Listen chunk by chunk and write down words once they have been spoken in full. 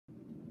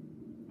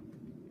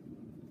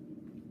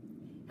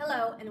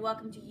Hello and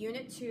welcome to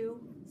Unit 2,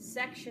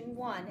 Section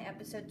 1,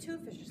 Episode 2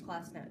 of Fisher's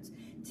Class Notes.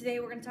 Today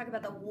we're going to talk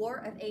about the War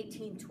of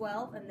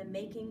 1812 and the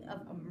making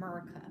of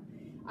America.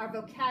 Our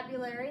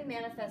vocabulary: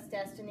 Manifest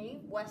Destiny,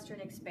 Western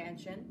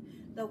Expansion,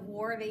 the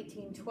War of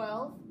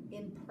 1812,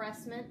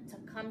 Impressment,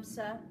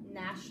 Tecumseh,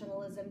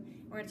 Nationalism.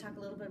 We're going to talk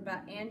a little bit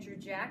about Andrew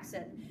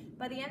Jackson.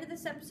 By the end of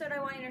this episode, I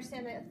want you to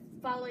understand the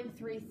following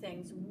three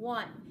things.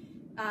 One,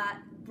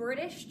 the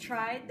British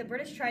tried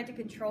to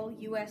control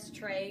U.S.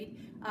 trade.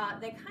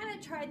 They kind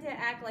of tried to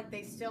act like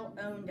they still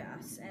owned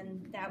us,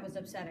 and that was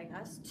upsetting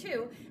us.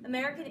 Two,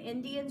 American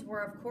Indians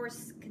were, of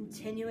course,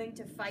 continuing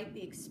to fight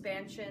the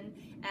expansion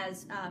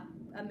as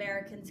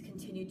Americans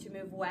continued to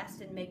move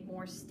west and make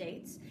more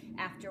states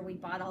after we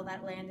bought all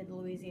that land in the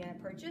Louisiana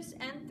Purchase.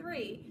 And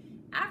three,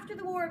 after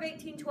the War of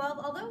 1812,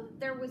 although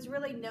there was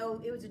really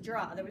it was a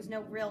draw, there was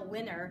no real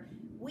winner,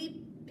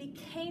 we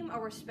became a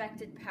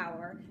respected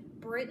power.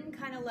 Britain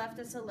kind of left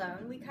us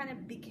alone. We kind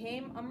of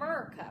became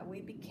America.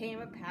 We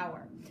became a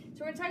power.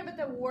 So we're going to talk about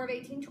the War of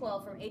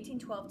 1812 from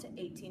 1812 to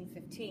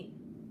 1815.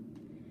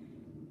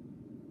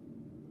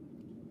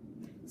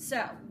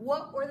 So,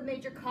 what were the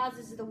major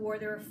causes of the war?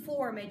 There were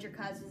four major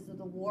causes of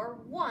the war.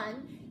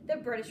 One, the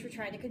British were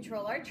trying to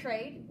control our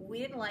trade. We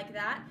didn't like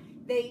that.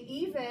 They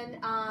even,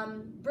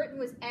 Britain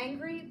was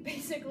angry,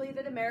 basically,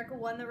 that America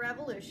won the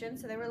revolution,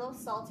 so they were a little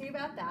salty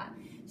about that.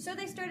 So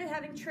they started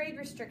having trade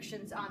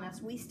restrictions on us.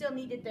 We still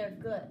needed their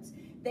goods.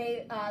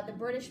 The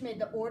British made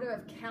the Order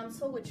of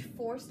Council, which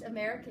forced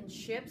American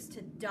ships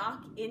to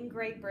dock in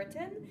Great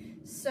Britain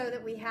so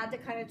that we had to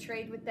kind of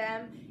trade with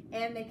them,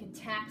 and they could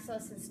tax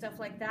us and stuff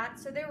like that.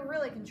 So they were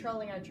really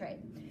controlling our trade.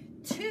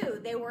 Two,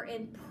 they were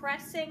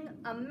impressing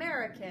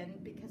American,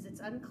 because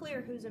it's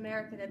unclear who's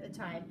American at the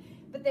time,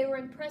 but they were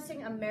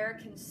impressing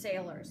American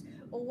sailors.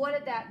 Well, what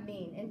did that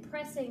mean?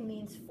 Impressing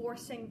means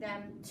forcing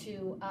them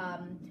to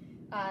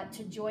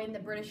join the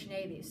British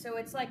Navy. So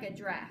it's like a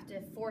draft,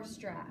 a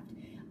forced draft.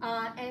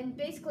 And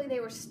basically they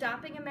were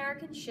stopping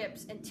American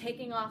ships and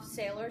taking off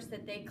sailors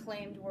that they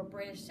claimed were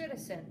British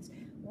citizens.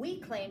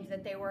 We claimed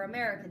that they were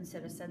American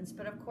citizens,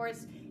 but of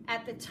course,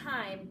 at the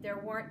time, there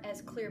weren't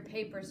as clear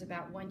papers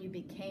about when you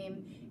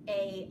became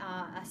a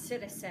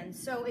citizen,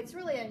 so it's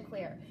really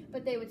unclear.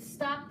 But they would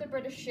stop the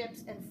British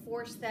ships and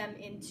force them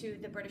into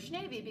the British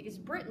Navy because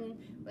Britain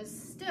was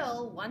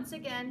still, once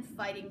again,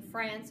 fighting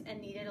France and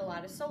needed a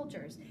lot of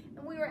soldiers,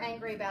 and we were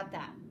angry about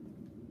that.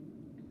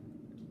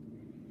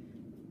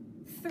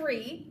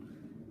 Three,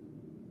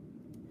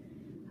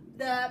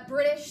 the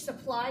British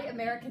supplied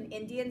American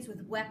Indians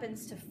with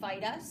weapons to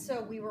fight us,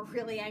 so we were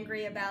really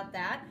angry about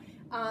that.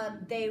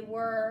 They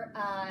were,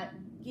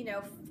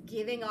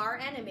 giving our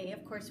enemy,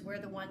 of course, we're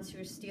the ones who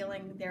are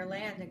stealing their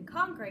land and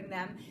conquering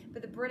them,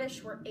 but the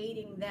British were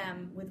aiding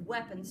them with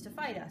weapons to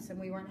fight us, and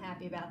we weren't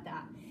happy about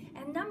that.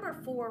 And number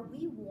four,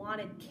 we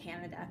wanted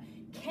Canada.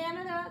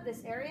 Canada,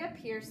 this area up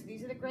here, so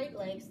these are the Great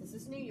Lakes, this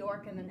is New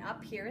York, and then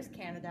up here is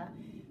Canada.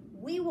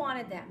 We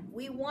wanted them.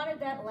 We wanted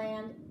that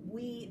land.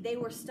 They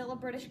were still a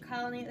British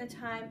colony at the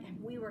time,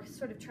 and we were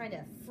sort of trying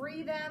to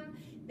free them.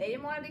 They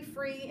didn't want to be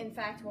free. In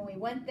fact, when we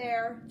went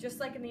there, just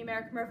like in the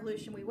American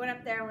Revolution, we went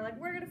up there and we're like,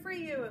 we're going to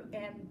free you,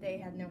 and they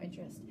had no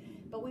interest.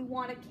 But we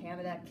wanted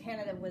Canada.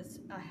 Canada was,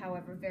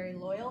 however, very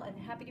loyal and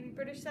happy to be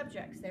British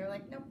subjects. They were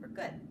like, nope, we're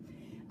good.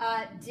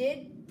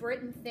 Did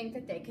Britain think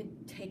that they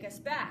could take us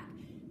back?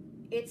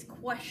 It's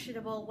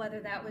questionable whether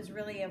that was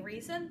really a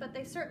reason, but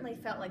they certainly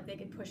felt like they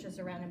could push us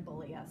around and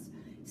bully us.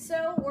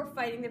 So we're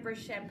fighting the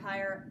British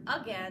Empire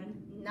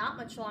again, not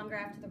much longer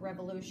after the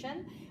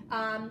Revolution.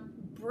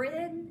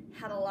 Britain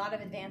had a lot of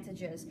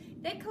advantages.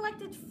 They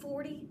collected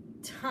 40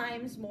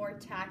 times more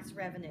tax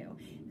revenue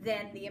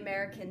than the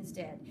Americans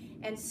did.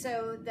 And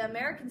so the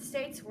American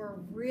states were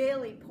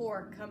really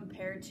poor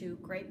compared to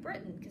Great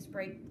Britain, because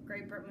Great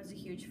Britain was a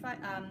huge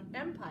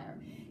empire.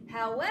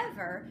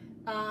 However,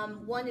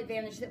 one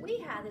advantage that we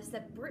had is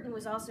that Britain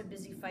was also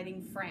busy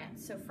fighting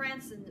France. So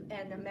France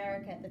and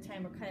America at the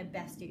time were kind of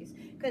besties,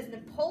 because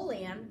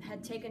Napoleon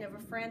had taken over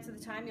France at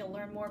the time. You'll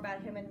learn more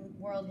about him in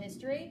world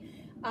history.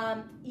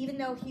 Even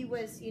though he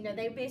was,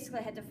 they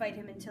basically had to fight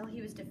him until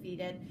he was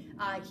defeated.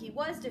 He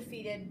was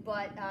defeated,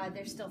 but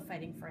they're still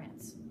fighting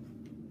France.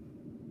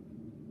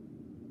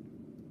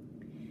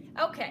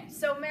 Okay,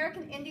 so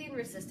American Indian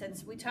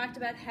resistance. We talked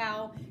about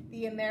how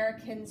the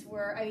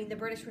the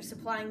British were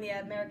supplying the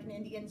American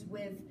Indians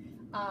with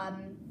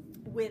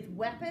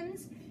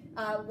weapons.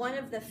 One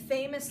of the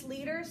famous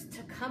leaders,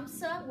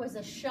 Tecumseh, was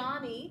a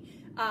Shawnee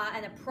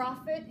and a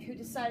prophet who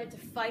decided to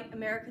fight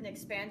American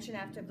expansion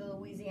after the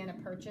Louisiana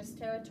Purchase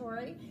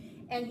territory.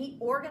 And he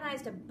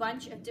organized a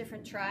bunch of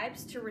different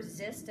tribes to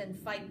resist and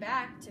fight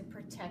back to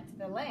protect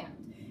the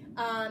land.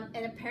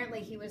 And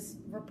apparently he was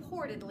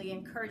reportedly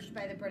encouraged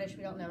by the British.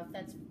 We don't know if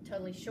that's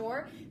totally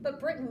sure, but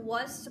Britain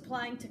was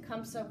supplying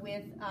Tecumseh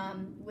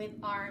with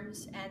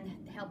arms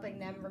and helping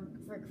them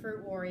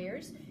recruit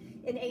warriors.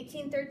 In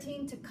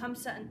 1813,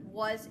 Tecumseh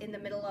was in the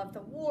middle of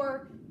the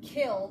war,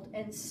 killed,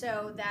 and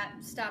so that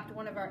stopped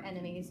one of our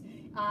enemies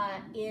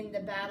in the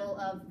Battle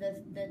of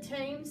the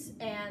Thames,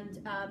 and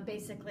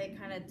basically it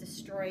kind of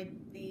destroyed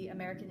the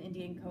American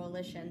Indian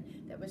Coalition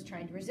that was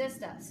trying to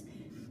resist us.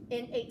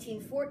 In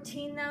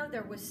 1814, though,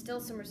 there was still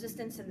some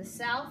resistance in the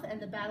South,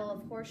 and the Battle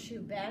of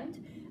Horseshoe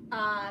Bend.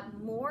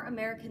 More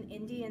American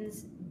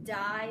Indians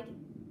died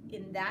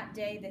in that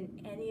day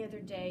than any other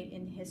day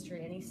in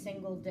history, any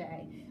single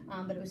day.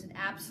 But it was an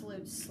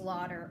absolute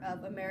slaughter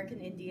of American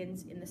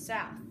Indians in the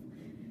South.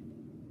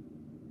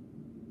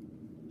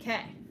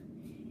 Okay.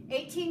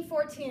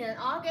 1814, in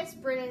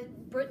August,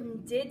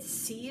 Britain did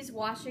seize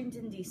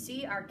Washington,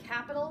 D.C., our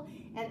capital,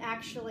 and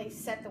actually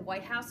set the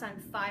White House on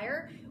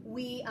fire.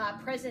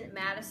 President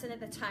Madison at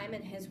the time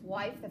and his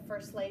wife, the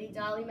First Lady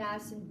Dolly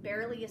Madison,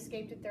 barely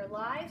escaped with their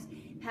lives.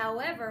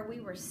 However,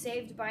 we were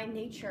saved by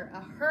nature.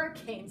 A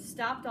hurricane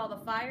stopped all the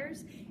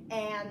fires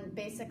and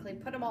basically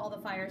put all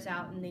the fires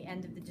out in the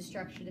end of the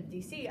destruction of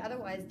D.C.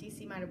 Otherwise,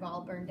 D.C. might have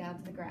all burned down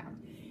to the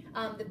ground.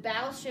 The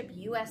battleship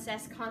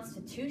USS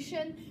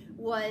Constitution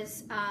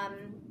was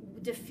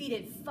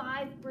defeated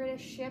 5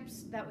 British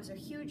ships. That was a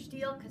huge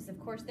deal because, of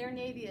course, their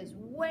Navy is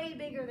way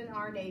bigger than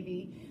our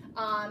Navy,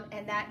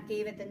 and that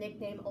gave it the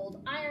nickname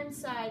Old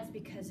Ironsides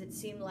because it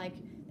seemed like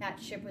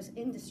that ship was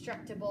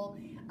indestructible.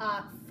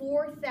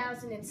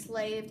 4,000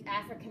 enslaved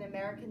African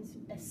Americans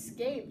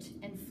escaped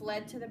and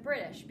fled to the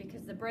British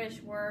because the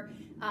British were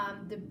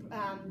on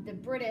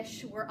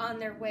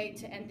their way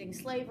to ending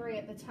slavery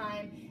at the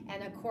time,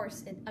 and of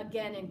course,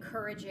 again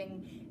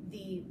encouraging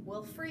the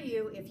 "we'll free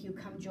you if you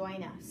come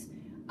join us."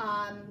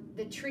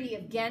 The Treaty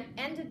of Ghent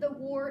ended the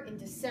war on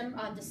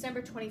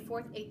December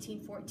 24th,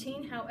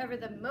 1814. However,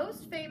 the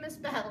most famous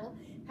battle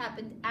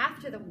happened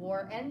after the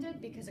war ended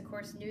because, of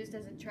course, news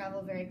doesn't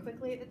travel very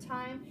quickly at the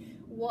time,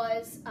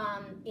 was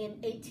in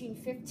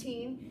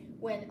 1815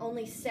 when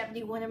only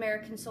 71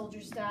 American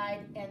soldiers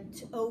died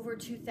and over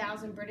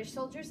 2,000 British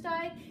soldiers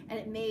died, and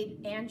it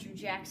made Andrew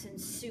Jackson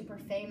super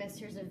famous.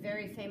 Here's a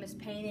very famous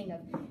painting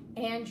of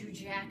Andrew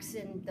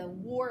Jackson, the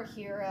war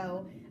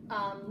hero,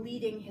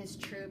 leading his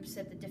troops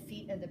at the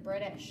defeat of the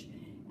British.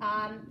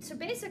 So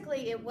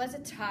basically, it was a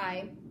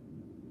tie.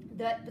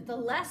 But the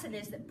lesson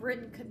is that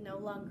Britain could no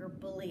longer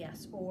bully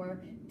us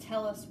or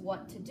tell us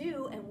what to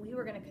do, and we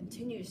were going to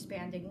continue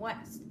expanding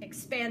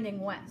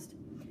west.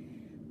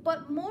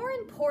 But more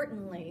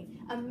importantly,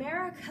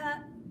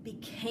 America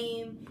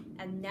became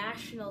a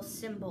national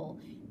symbol.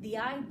 The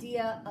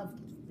idea of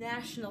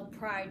national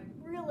pride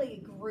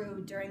really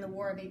grew during the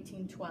War of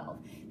 1812.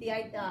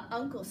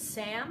 Uncle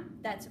Sam,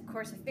 that's of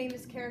course a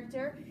famous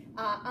character.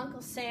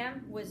 Uncle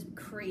Sam was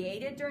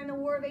created during the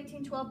War of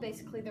 1812.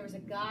 Basically, there was a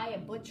guy, a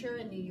butcher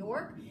in New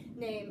York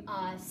named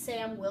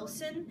Sam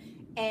Wilson,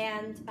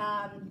 and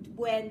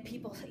when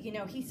people,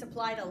 he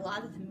supplied a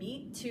lot of the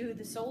meat to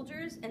the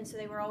soldiers, and so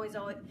they were always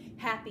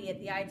happy at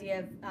the idea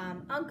of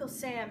Uncle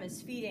Sam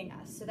is feeding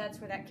us. So that's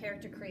where that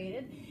character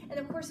created. And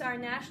of course, our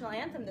national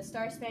anthem, the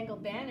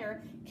Star-Spangled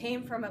Banner,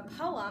 came from a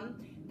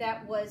poem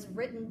that was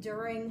written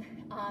during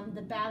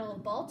the Battle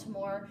of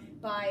Baltimore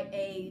by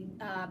a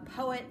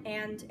poet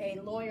and a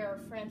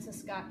lawyer, Francis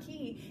Scott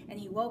Key, and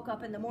he woke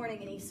up in the morning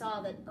and he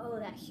saw that, oh,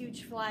 that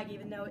huge flag,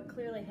 even though it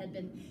clearly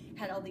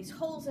had all these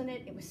holes in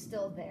it, it was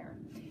still there.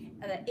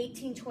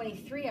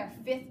 1823, our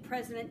 5th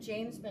president,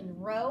 James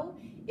Monroe,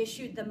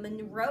 issued the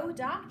Monroe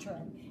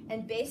Doctrine,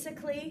 and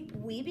basically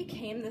we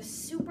became the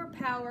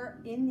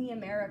superpower in the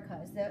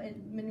Americas. The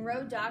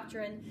Monroe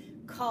Doctrine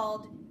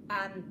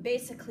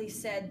basically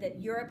said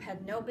that Europe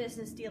had no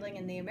business dealing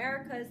in the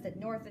Americas, that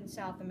North and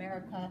South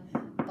America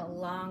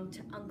belonged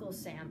to Uncle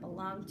Sam,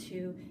 belonged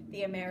to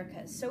the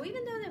Americas. So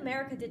even though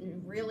America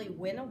didn't really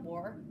win a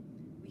war,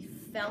 we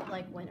felt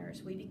like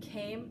winners. We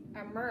became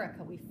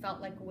America. We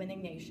felt like a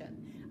winning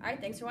nation. All right,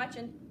 thanks for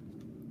watching.